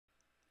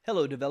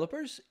Hello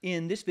developers.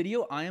 In this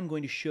video, I am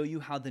going to show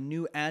you how the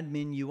new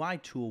admin UI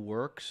tool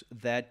works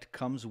that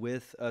comes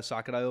with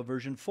Socket.io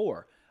version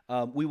 4.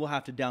 We will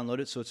have to download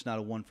it, so it's not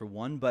a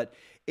one-for-one, but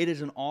it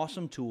is an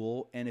awesome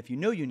tool, and if you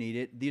know you need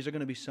it, these are going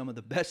to be some of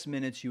the best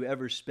minutes you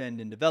ever spend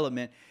in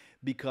development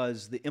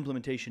because the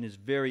implementation is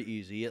very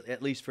easy,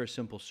 at least for a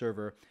simple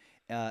server.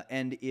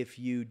 And if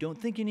you don't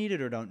think you need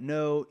it or don't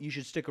know, you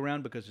should stick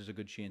around because there's a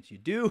good chance you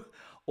do,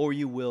 or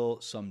you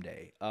will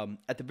someday.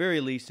 At the very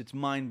least, it's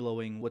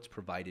mind-blowing what's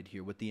provided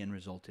here, what the end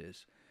result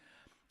is.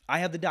 I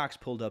have the docs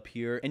pulled up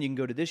here, and you can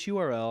go to this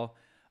URL.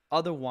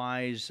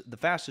 Otherwise, the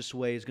fastest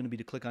way is going to be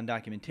to click on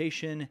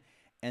Documentation,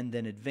 and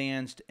then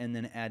Advanced, and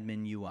then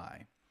Admin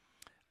UI.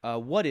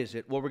 What is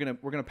it? Well, we're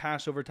gonna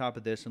pass over top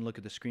of this and look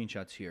at the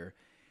screenshots here.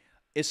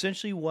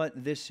 Essentially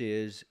what this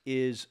is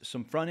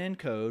some front-end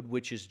code,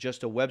 which is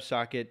just a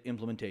WebSocket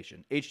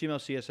implementation, HTML,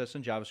 CSS,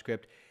 and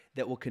JavaScript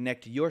that will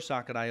connect to your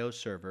Socket.io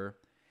server,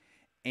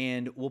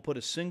 and we'll put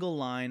a single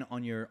line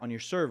on your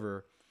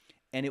server,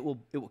 and it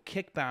will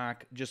kick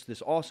back just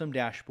this awesome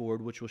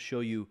dashboard, which will show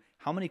you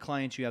how many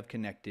clients you have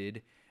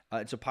connected.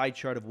 It's a pie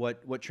chart of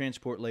what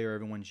transport layer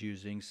everyone's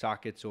using,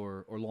 sockets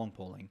or long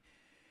polling,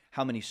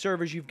 how many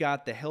servers you've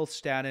got, the health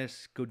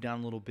status, go down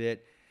a little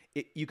bit.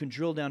 You can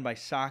drill down by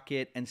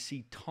socket and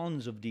see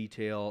tons of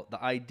detail.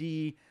 The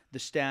ID, the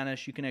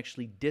status, you can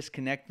actually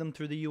disconnect them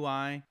through the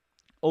UI.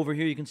 Over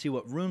here, you can see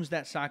what rooms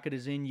that socket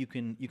is in. You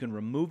can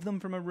remove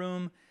them from a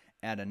room,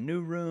 add a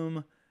new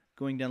room.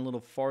 Going down a little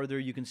farther,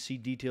 you can see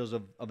details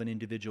of an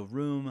individual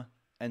room,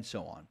 and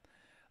so on.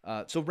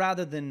 So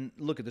rather than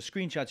look at the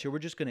screenshots here, we're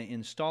just going to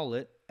install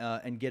it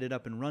and get it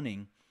up and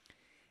running.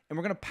 And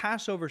we're going to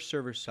pass over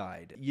server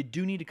side. You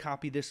do need to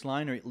copy this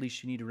line, or at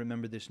least you need to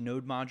remember this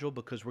node module,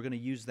 because we're going to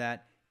use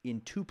that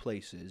in two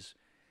places.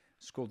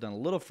 Scroll down a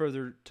little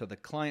further to the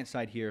client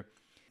side here.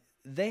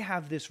 They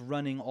have this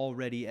running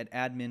already at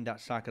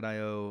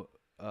admin.socket.io.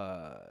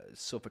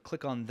 So if I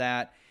click on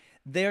that,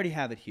 they already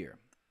have it here.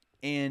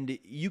 And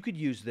you could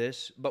use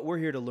this, but we're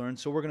here to learn,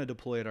 so we're going to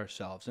deploy it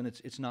ourselves, and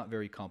it's not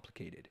very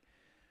complicated.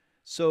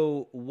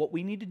 So what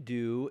we need to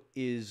do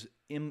is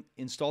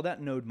install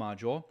that node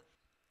module.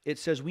 It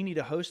says we need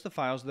to host the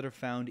files that are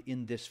found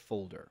in this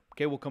folder.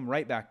 Okay, we'll come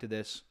right back to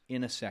this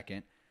in a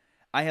second.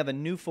 I have a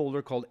new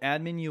folder called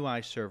admin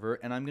UI server,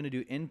 and I'm going to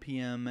do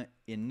npm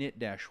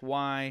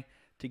init-y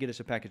to get us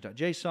a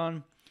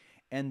package.json,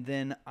 and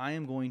then I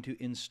am going to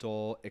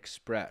install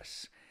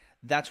Express.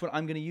 That's what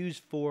I'm going to use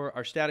for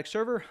our static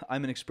server.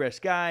 I'm an Express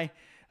guy,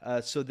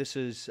 so this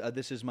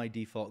is my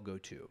default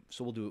go-to.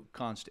 So we'll do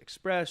const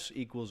express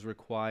equals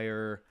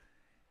require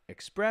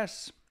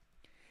express.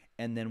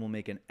 And then we'll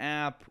make an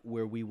app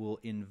where we will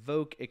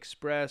invoke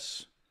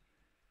Express.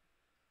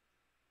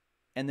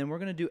 And then we're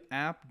going to do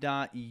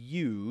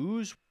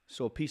app.use.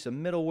 So a piece of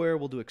middleware,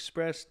 we'll do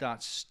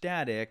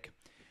express.static.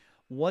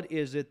 What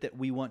is it that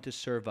we want to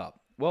serve up?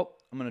 Well,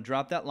 I'm going to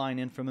drop that line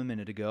in from a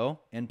minute ago.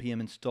 npm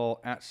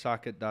install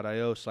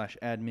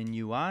 @socket.io/admin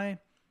UI.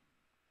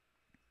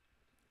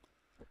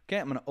 Okay,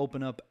 I'm going to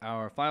open up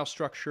our file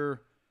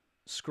structure,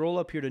 scroll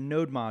up here to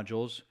node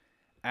modules,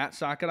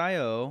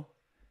 @socket.io.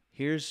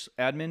 Here's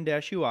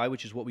admin-UI,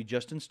 which is what we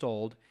just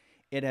installed.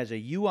 It has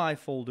a UI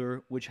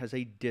folder, which has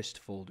a dist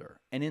folder.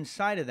 And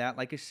inside of that,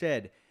 like I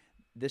said,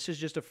 this is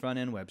just a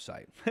front-end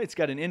website. It's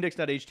got an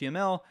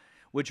index.html,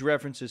 which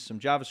references some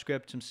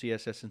JavaScript, some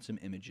CSS, and some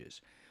images.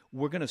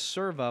 We're going to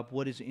serve up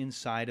what is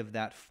inside of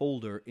that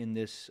folder in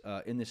this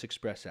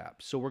Express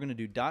app. So we're going to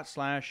do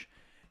 /node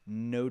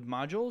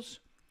modules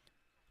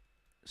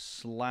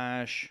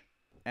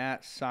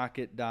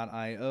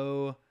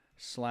 /@socket.io/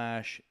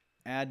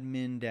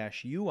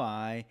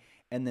 admin-UI,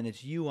 and then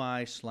it's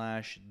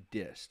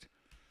UI/dist.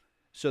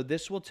 So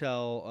this will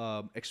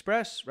tell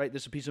Express, right?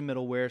 This is a piece of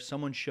middleware.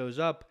 Someone shows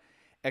up.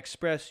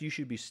 Express, you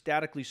should be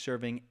statically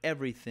serving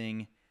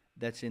everything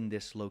that's in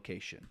this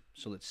location.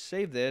 So let's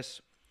save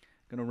this.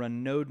 I'm going to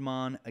run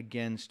nodemon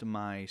against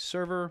my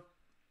server.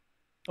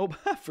 Oh,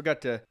 I forgot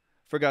to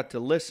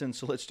listen.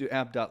 So let's do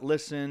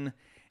app.listen.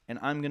 And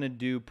I'm going to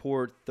do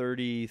port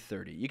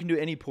 3030. You can do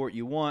any port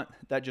you want.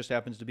 That just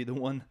happens to be the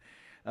one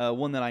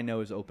that I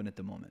know is open at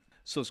the moment.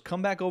 So let's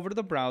come back over to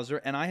the browser,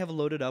 and I have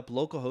loaded up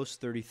localhost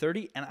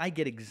 3030, and I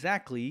get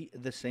exactly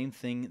the same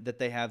thing that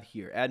they have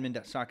here,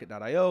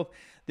 admin.socket.io.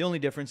 The only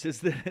difference is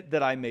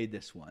that I made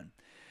this one.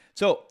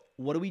 So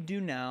what do we do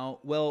now?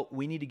 Well,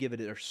 we need to give it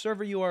a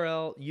server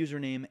URL,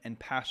 username, and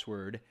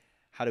password.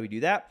 How do we do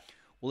that?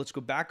 Well, let's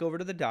go back over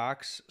to the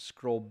docs,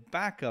 scroll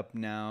back up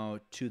now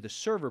to the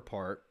server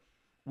part.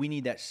 We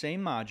need that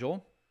same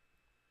module.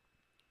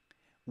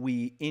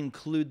 We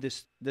include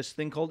this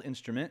thing called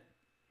instrument,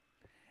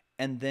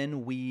 and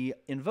then we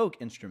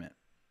invoke instrument.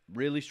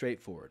 Really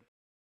straightforward.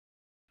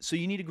 So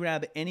you need to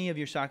grab any of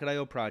your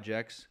Socket.io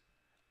projects.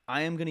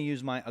 I am going to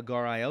use my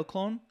agar.io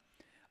clone.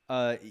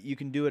 You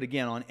can do it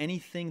again on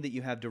anything that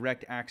you have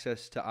direct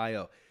access to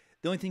I/O.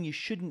 The only thing you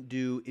shouldn't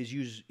do is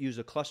use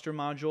a cluster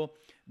module,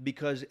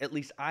 because at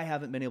least I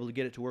haven't been able to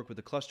get it to work with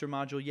the cluster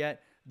module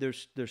yet.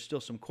 There's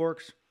still some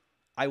quirks.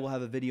 I will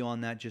have a video on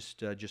that,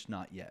 just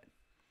not yet.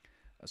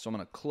 So I'm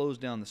going to close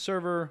down the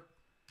server,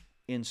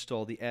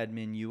 install the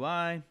admin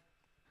UI. So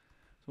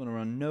I'm going to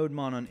run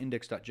nodemon on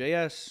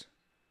index.js.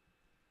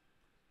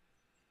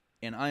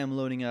 And I am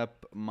loading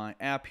up my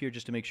app here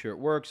just to make sure it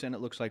works, and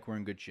it looks like we're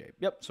in good shape.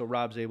 Yep, so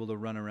Rob's able to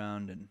run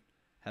around and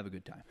have a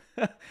good time.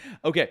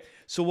 Okay,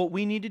 so what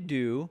we need to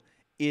do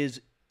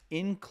is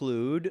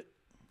include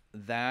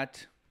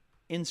that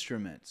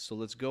instrument. So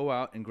let's go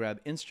out and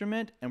grab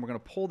instrument, and we're going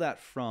to pull that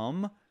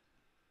from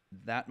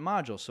that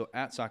module. So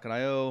at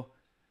socket.io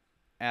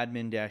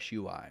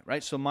admin-ui,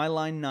 right? So my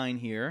line 9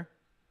 here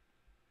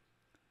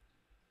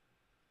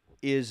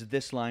is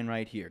this line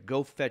right here.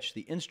 Go fetch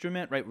the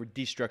instrument, right? We're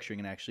destructuring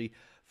it actually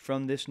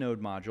from this node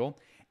module.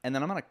 And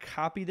then I'm going to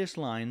copy this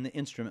line, the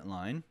instrument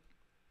line.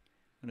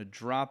 I'm going to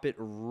drop it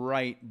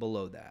right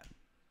below that.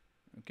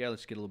 Okay,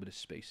 let's get a little bit of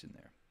space in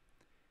there.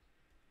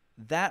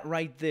 That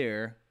right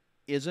there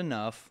is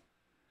enough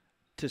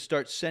to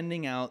start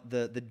sending out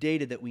the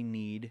data that we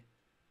need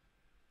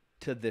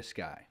to this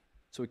guy.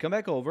 So we come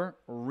back over,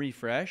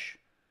 refresh.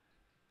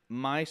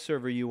 My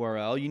server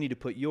URL, you need to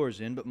put yours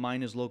in, but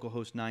mine is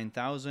localhost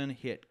 9000,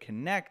 hit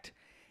connect,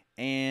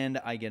 and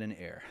I get an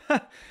error.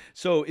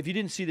 So if you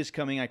didn't see this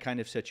coming, I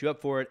kind of set you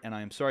up for it, and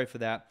I'm sorry for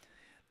that.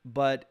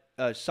 But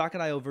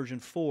Socket.io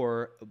version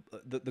 4,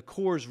 the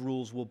cores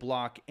rules will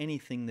block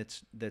anything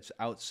that's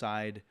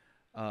outside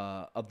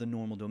of the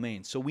normal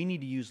domain. So we need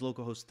to use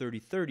localhost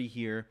 3030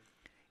 here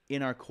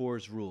in our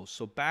cores rules.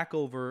 So back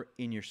over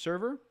in your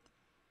server.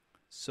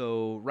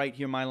 So right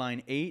here, my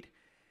line 8.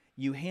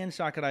 You hand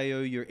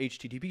Socket.io your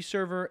HTTP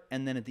server,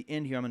 and then at the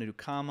end here, I'm going to do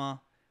comma,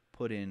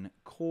 put in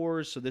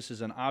cores. So this is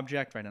an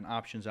object, right, an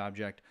options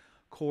object.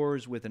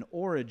 Cores with an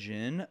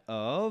origin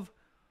of,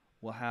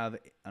 we'll have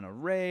an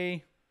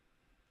array.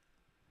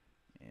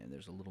 And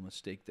there's a little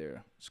mistake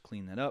there. Let's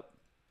clean that up.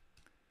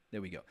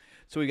 There we go.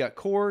 So we got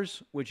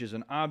cores, which is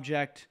an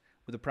object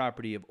with a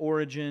property of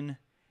origin,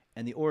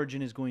 and the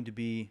origin is going to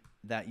be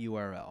that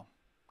URL.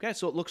 Okay,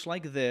 so it looks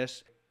like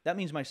this. That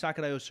means my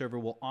Socket.io server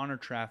will honor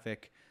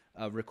traffic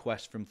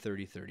request from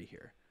 3030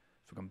 here.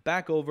 So come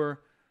back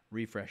over,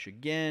 refresh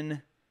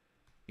again,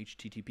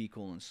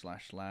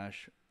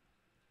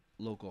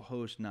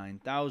 http://localhost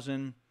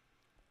 9000,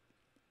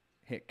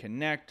 hit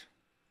connect.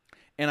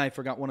 And I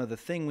forgot one other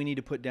thing we need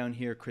to put down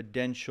here,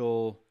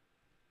 credential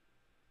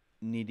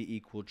need to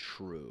equal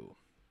true.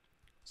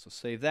 So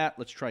save that.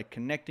 Let's try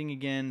connecting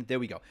again. There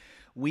we go.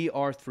 We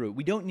are through.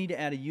 We don't need to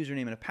add a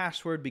username and a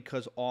password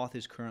because auth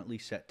is currently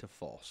set to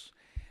false.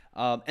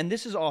 And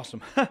this is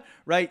awesome,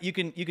 right? You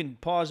can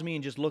pause me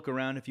and just look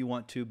around if you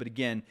want to. But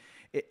again,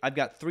 I've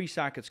got 3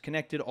 sockets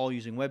connected, all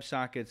using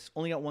WebSockets.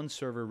 Only got 1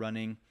 server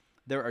running.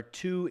 There are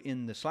 2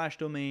 in the /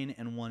 domain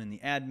and 1 in the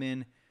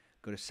admin.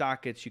 Go to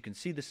sockets. You can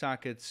see the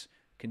sockets.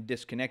 Can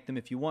disconnect them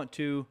if you want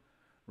to.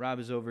 Rob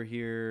is over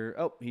here.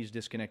 Oh, he's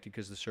disconnected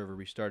because the server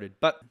restarted.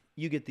 But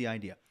you get the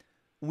idea.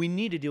 We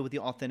need to deal with the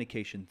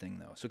authentication thing,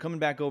 though. So coming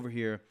back over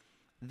here,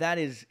 that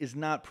is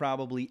not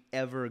probably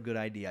ever a good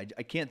idea.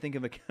 I can't think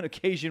of an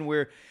occasion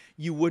where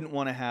you wouldn't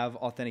want to have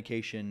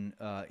authentication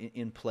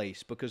in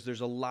place because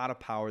there's a lot of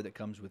power that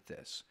comes with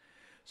this.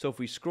 So if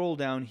we scroll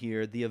down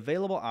here, the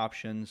available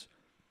options,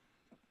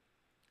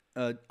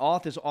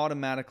 auth is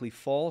automatically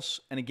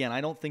false. And again, I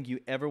don't think you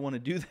ever want to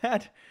do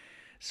that.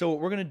 So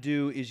what we're going to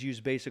do is use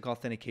basic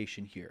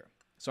authentication here.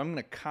 So I'm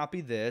going to copy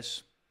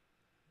this.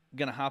 I'm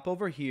going to hop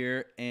over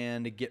here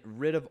and get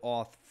rid of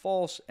auth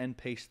false and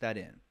paste that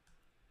in.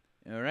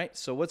 All right,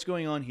 so what's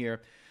going on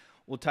here?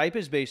 We'll type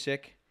as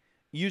basic.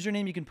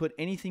 Username, you can put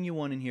anything you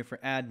want in here for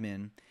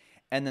admin.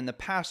 And then the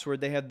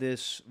password, they have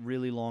this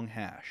really long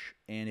hash.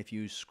 And if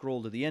you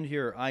scroll to the end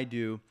here, or I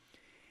do,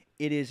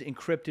 it is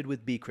encrypted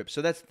with bcrypt.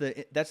 So that's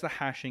the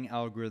hashing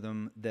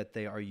algorithm that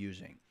they are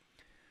using.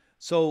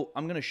 So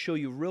I'm going to show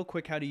you real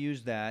quick how to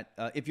use that.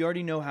 If you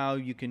already know how,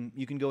 you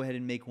can go ahead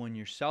and make one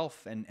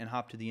yourself and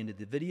hop to the end of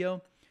the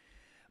video.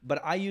 But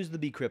I use the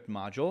bcrypt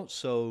module.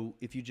 So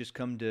if you just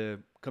come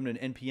to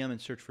an npm and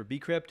search for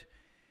bcrypt,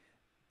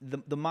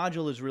 the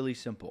module is really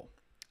simple.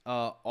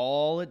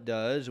 All it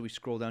does, we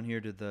scroll down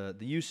here to the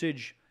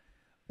usage,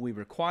 we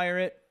require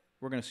it.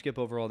 We're going to skip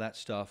over all that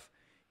stuff.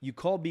 You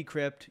call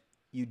bcrypt,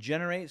 you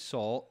generate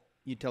salt,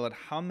 you tell it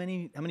how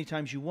many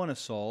times you want to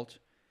salt,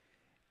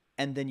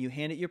 and then you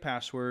hand it your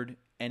password,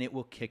 and it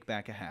will kick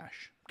back a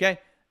hash. Okay?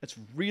 That's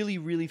really,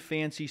 really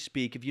fancy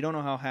speak. If you don't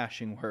know how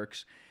hashing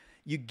works,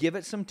 you give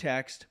it some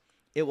text,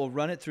 it will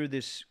run it through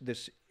this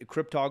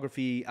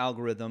cryptography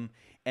algorithm,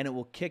 and it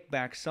will kick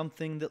back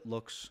something that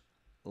looks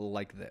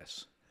like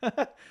this.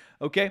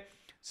 Okay?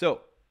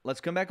 So let's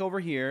come back over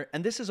here,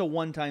 and this is a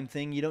one-time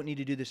thing. You don't need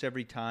to do this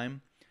every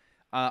time.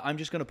 I'm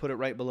just going to put it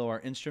right below our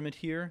instrument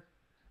here.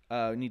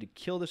 We need to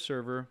kill the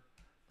server.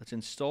 Let's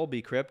install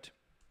bcrypt.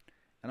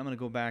 And I'm going to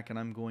go back and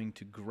I'm going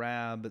to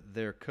grab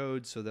their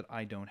code so that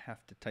I don't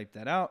have to type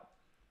that out.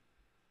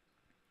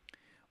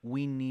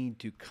 We need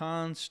to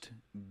const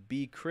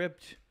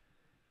bcrypt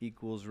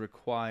equals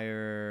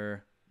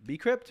require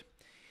bcrypt.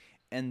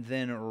 And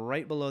then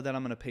right below that,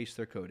 I'm going to paste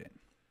their code in.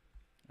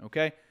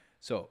 Okay?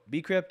 So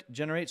bcrypt,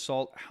 generate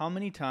salt. How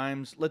many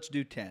times? Let's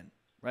do 10.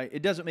 right?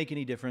 It doesn't make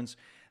any difference.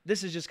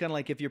 This is just kind of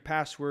like if your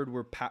password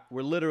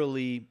were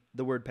literally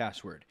the word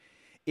password.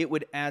 It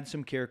would add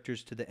some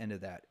characters to the end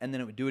of that. And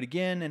then it would do it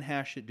again and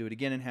hash it, do it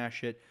again and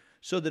hash it,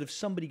 so that if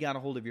somebody got a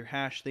hold of your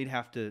hash, they'd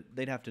have to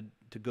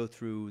go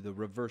through the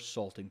reverse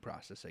salting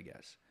process, I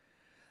guess.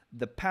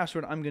 The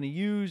password I'm going to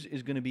use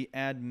is going to be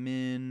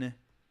admin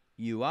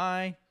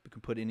UI. You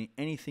can put in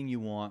anything you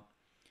want.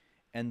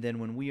 And then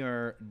when we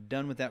are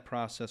done with that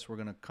process, we're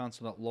going to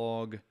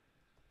console.log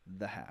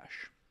the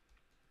hash.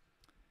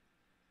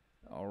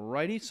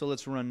 Alrighty, so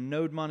let's run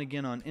nodemon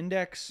again on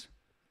index.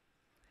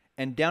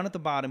 And down at the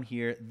bottom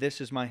here,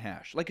 this is my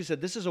hash. Like I said,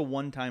 this is a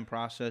one-time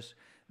process.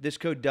 This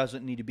code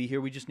doesn't need to be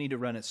here. We just need to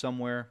run it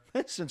somewhere.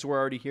 Since we're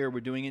already here, we're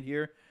doing it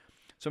here.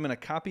 So I'm going to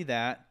copy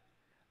that.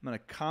 I'm going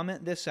to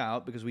comment this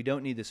out because we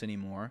don't need this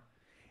anymore.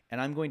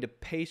 And I'm going to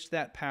paste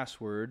that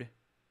password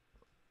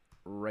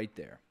right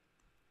there.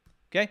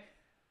 Okay?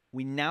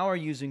 We now are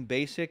using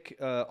basic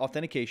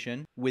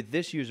authentication with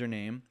this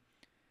username.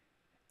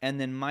 And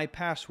then my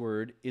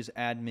password is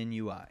admin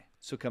UI.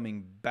 So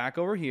coming back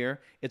over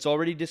here, it's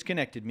already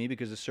disconnected me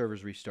because the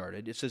server's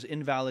restarted. It says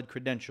invalid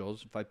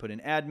credentials. If I put in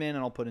admin and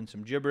I'll put in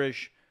some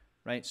gibberish,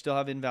 right? Still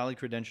have invalid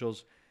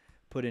credentials.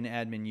 Put in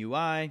admin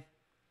UI,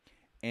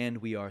 and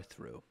we are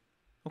through.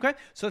 Okay,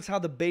 so that's how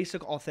the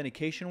basic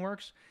authentication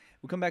works.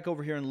 We'll come back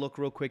over here and look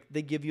real quick.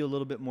 They give you a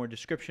little bit more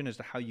description as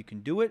to how you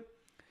can do it.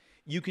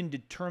 You can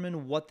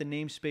determine what the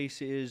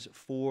namespace is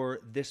for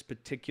this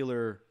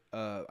particular,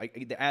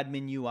 the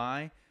admin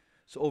UI.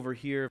 So over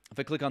here, if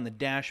I click on the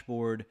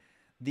dashboard,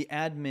 the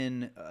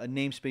admin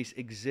namespace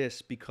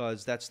exists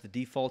because that's the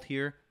default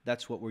here.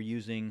 That's what we're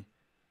using.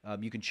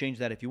 You can change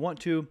that if you want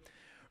to.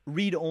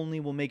 Read only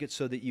will make it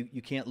so that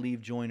you can't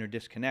leave, join, or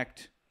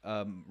disconnect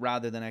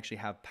rather than actually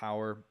have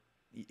power.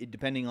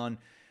 Depending on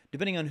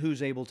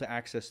who's able to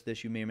access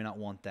this, you may or may not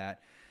want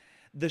that.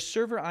 The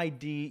server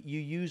ID you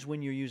use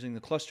when you're using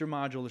the cluster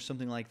module or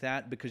something like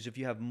that, because if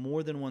you have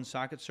more than one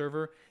socket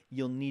server,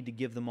 you'll need to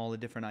give them all a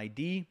different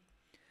ID.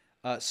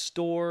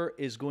 Store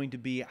is going to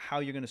be how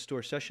you're going to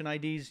store session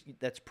IDs.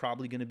 That's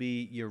probably going to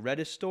be your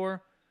Redis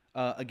store.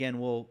 Again,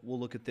 we'll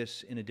look at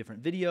this in a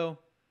different video.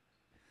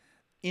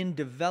 In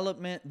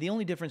development, the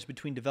only difference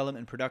between development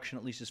and production,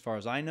 at least as far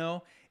as I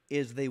know,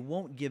 is they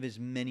won't give as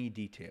many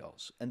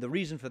details. And the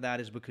reason for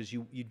that is because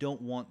you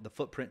don't want the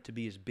footprint to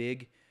be as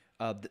big.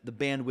 The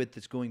bandwidth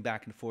that's going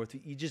back and forth,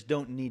 you just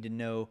don't need to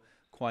know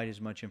quite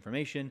as much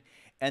information.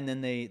 And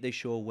then they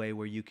show a way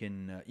where you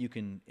can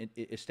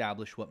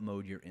establish what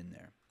mode you're in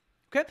there.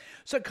 Okay,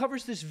 so it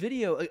covers this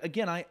video.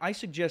 Again, I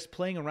suggest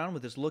playing around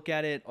with this. Look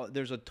at it.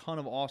 There's a ton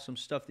of awesome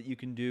stuff that you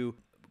can do.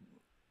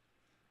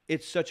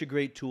 It's such a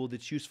great tool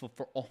that's useful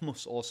for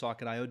almost all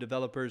Socket.io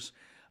developers.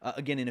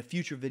 Again, in a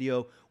future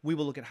video, we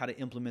will look at how to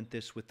implement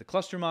this with the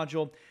cluster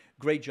module.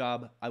 Great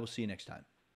job. I will see you next time.